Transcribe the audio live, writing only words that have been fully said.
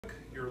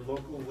your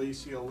local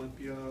Lacey,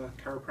 Olympia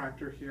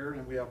chiropractor here,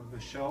 and we have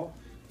Michelle,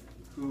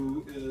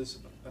 who is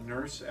a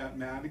nurse at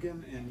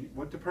Madigan. And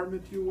what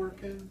department do you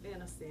work in?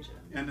 Anesthesia.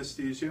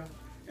 Anesthesia.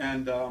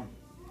 And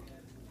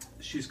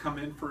she's come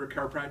in for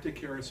chiropractic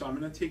care, so I'm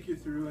going to take you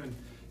through and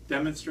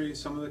demonstrate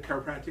some of the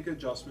chiropractic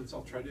adjustments.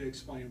 I'll try to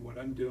explain what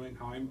I'm doing,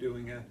 how I'm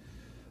doing it.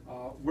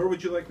 Where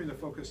would you like me to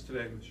focus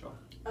today, Michelle?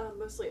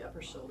 Mostly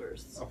upper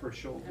shoulders. Upper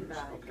shoulders, and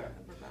back, okay.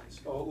 Upper back.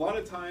 So a lot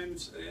of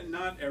times, and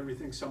not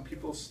everything, some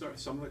people start,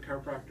 some of the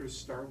chiropractors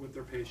start with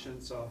their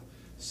patients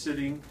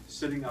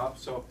sitting up.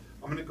 So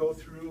I'm going to go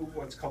through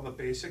what's called a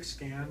basic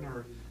scan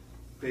or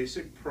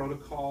basic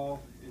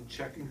protocol in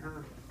checking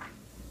her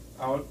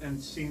out and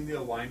seeing the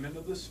alignment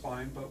of the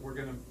spine, but we're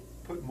going to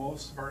put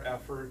most of our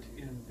effort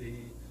in the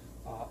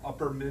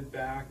upper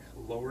mid-back,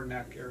 lower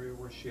neck area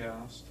where she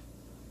asked.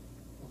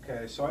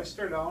 Okay, so I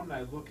start out and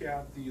I look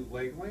at the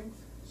leg length.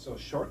 So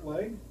short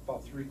leg,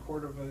 about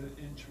 3/4 of an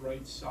inch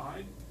right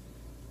side.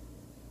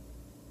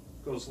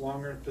 Goes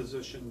longer in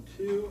position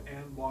 2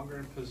 and longer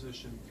in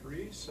position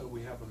 3. So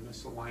we have a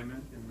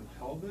misalignment in the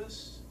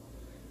pelvis.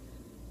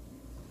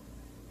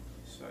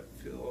 So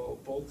I feel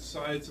both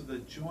sides of the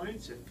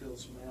joints. It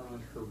feels more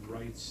on her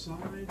right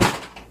side.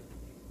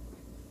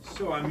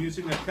 So I'm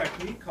using a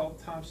technique called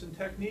Thompson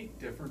technique.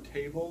 Different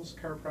tables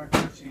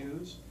chiropractors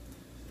use.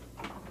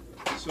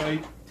 So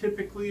I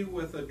typically,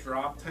 with a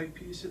drop type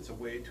piece, it's a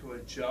way to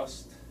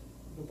adjust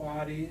the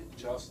body,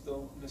 adjust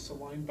the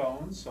misaligned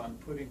bones. So I'm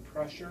putting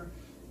pressure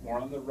more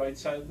on the right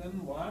side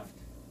than left.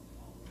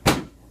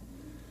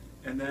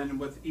 And then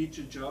with each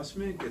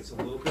adjustment, it gets a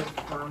little bit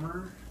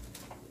firmer.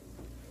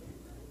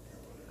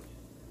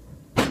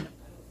 Okay,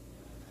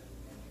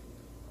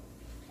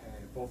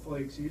 both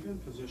legs even,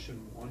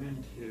 position 1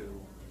 and 2.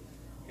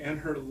 And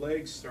her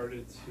legs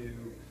started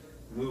to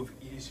move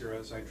easier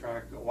as I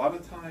tracked. A lot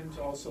of times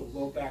also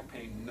low back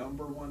pain,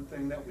 #1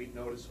 thing that we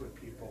notice with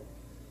people,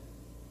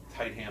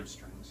 tight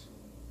hamstrings.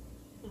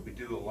 We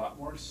do a lot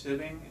more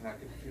sitting and I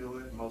can feel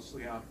it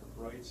mostly on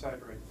her right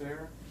side right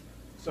there.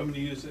 So I'm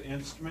going to use an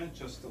instrument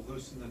just to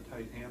loosen the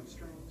tight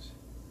hamstrings.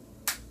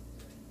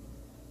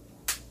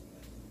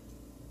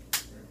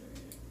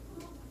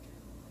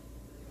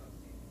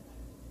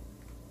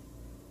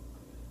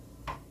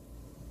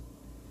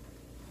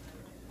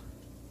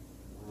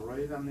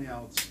 Right on the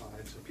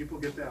outside. So people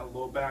get that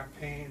low back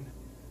pain.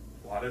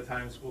 A lot of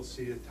times we'll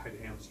see a tight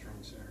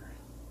hamstrings there.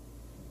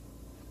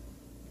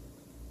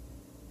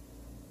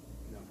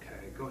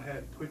 Okay, go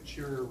ahead. Put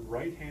your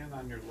right hand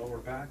on your lower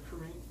back for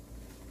me.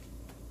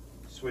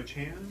 Switch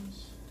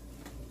hands.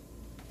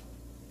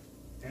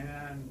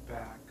 And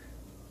back.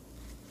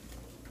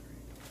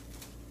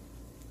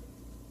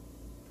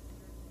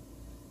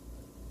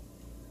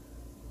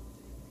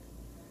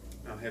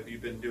 Now, have you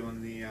been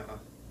doing the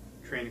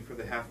training for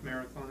the half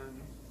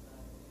marathon?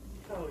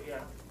 Oh,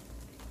 yeah.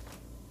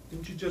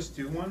 Didn't you just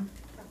do one?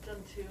 I've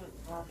done 2 in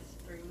the last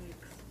 3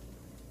 weeks.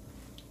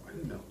 I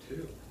didn't know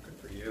 2. Good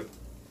for you.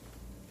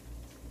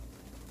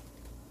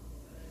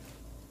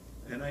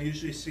 And I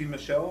usually see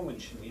Michelle when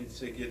she needs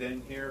to get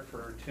in here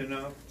for her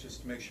tune-up,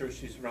 just to make sure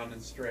she's running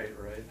straight,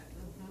 right?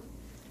 Mm-hmm.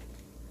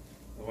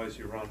 Otherwise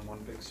you run one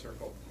big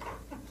circle.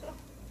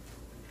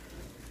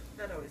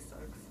 That always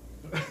sucks.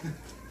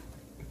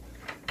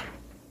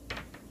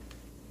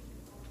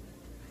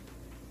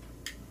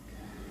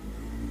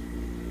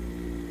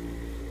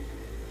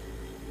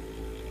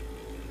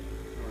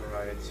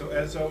 So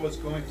as I was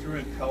going through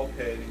and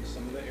palpating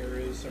some of the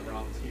areas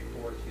around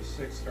T4,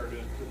 T6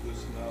 started to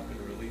loosen up and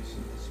release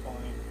in the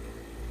spine.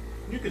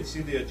 You can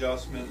see the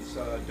adjustments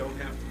don't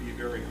have to be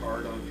very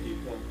hard on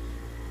people.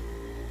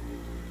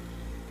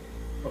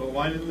 But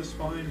aligning the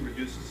spine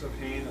reduces the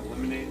pain,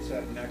 eliminates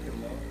that neck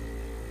and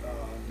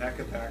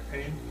back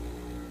pain.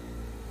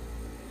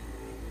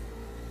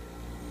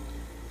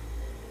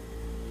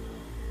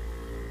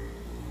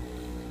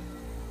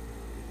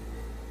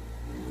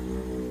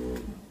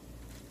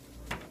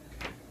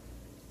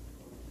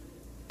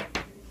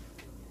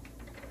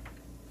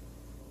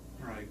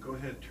 Go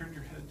ahead, turn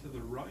your head to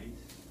the right,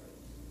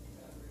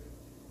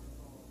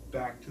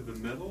 back to the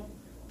middle.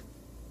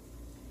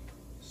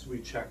 So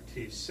we check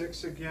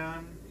T6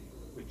 again,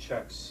 we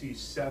check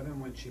C7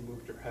 when she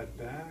moved her head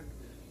back.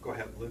 Go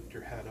ahead, lift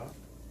your head up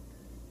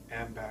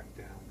and back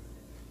down.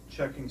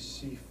 Checking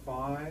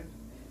C5.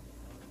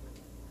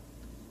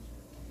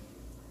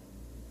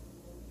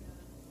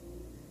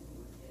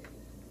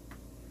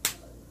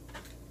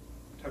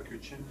 Tuck your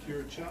chin to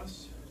your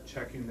chest,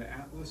 checking the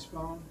atlas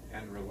bone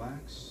and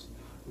relax.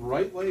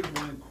 Right leg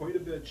went quite a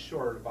bit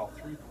short, about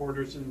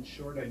 3/4 inch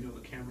short. I know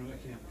the camera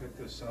can't pick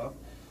this up.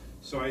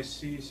 So I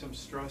see some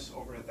stress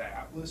over the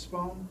atlas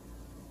bone.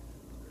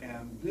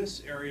 And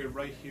this area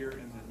right here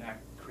in the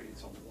neck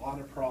creates a lot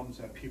of problems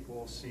that people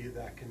will see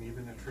that can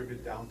even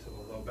attribute down to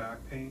the low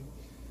back pain.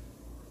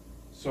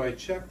 So I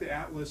checked the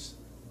atlas,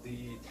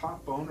 the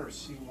top bone or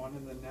C1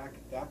 in the neck.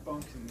 That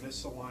bone can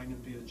misalign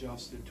and be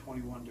adjusted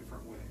 21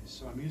 different ways.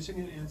 So I'm using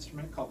an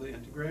instrument called the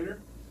integrator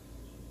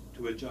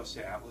to adjust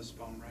the atlas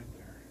bone right there.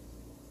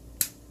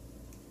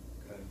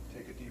 Good.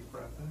 Take a deep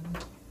breath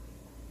in.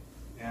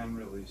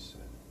 and release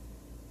it.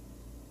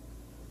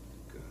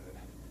 Good.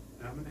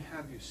 Now I'm going to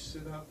have you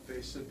sit up,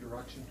 face the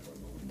direction toward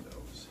the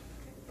windows.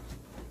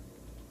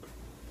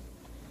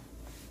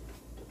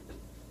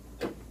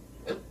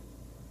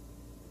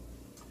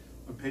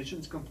 When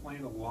patients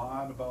complain a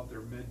lot about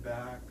their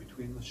mid-back,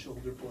 between the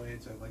shoulder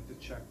blades, I like to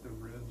check the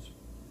ribs.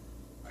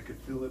 I could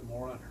feel it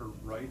more on her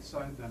right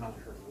side than on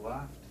her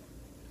left.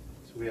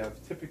 So we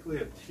have typically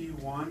a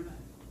T1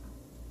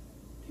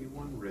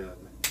 rib.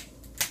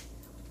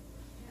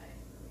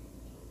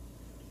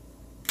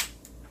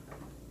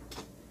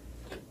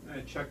 And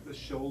I check the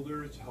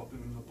shoulders, helping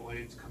the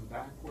blades come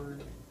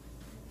backward.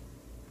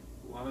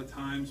 A lot of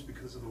times,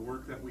 because of the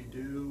work that we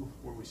do,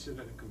 where we sit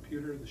at a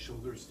computer, the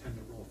shoulders tend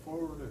to roll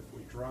forward if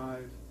we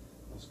drive,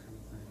 those kind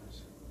of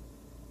things.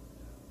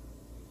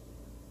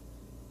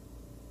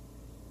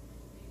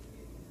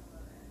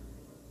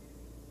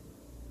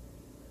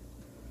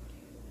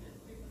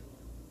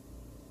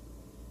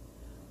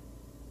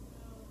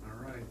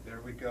 All right,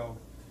 there we go.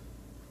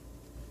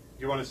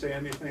 You want to say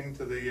anything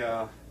to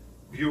the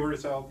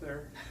viewers out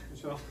there,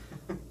 Michelle?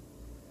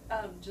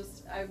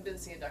 I've been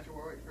seeing Dr.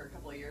 Warwick for a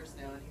couple of years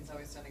now, and he's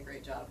always done a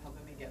great job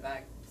helping me get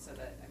back so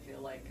that I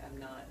feel like I'm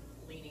not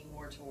leaning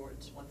more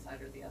towards one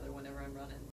side or the other whenever I'm running.